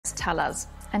tell us?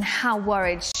 And how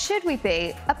worried should we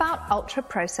be about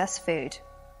ultra-processed food?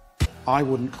 I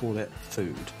wouldn't call it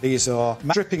food. These are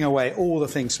stripping away all the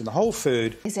things from the whole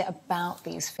food. Is it about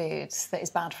these foods that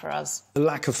is bad for us? The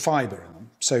lack of fibre in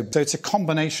them. So it's a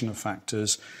combination of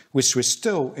factors which we're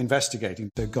still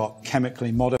investigating. They've got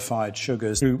chemically modified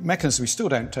sugars through mechanisms we still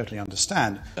don't totally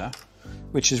understand,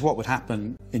 which is what would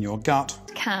happen in your gut.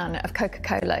 Can of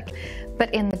Coca-Cola,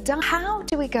 but in the diet, how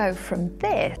do we go from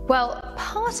this? Well,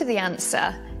 part of the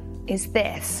answer is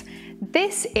this.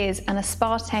 This is an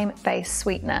aspartame-based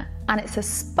sweetener, and it's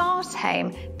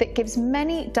aspartame that gives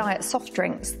many diet soft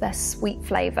drinks their sweet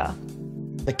flavour.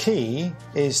 The key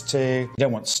is you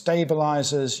don't want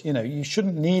stabilisers, you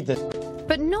shouldn't need this.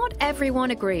 But not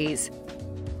everyone agrees.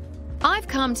 I've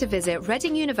come to visit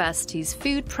Reading University's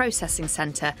Food Processing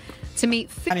Centre to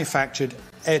meet manufactured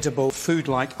edible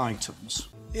food-like items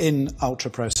in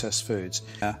ultra-processed foods.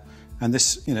 And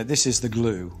this is the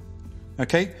glue.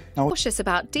 Okay? Cautious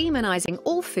about demonising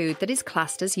all food that is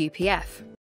classed as UPF.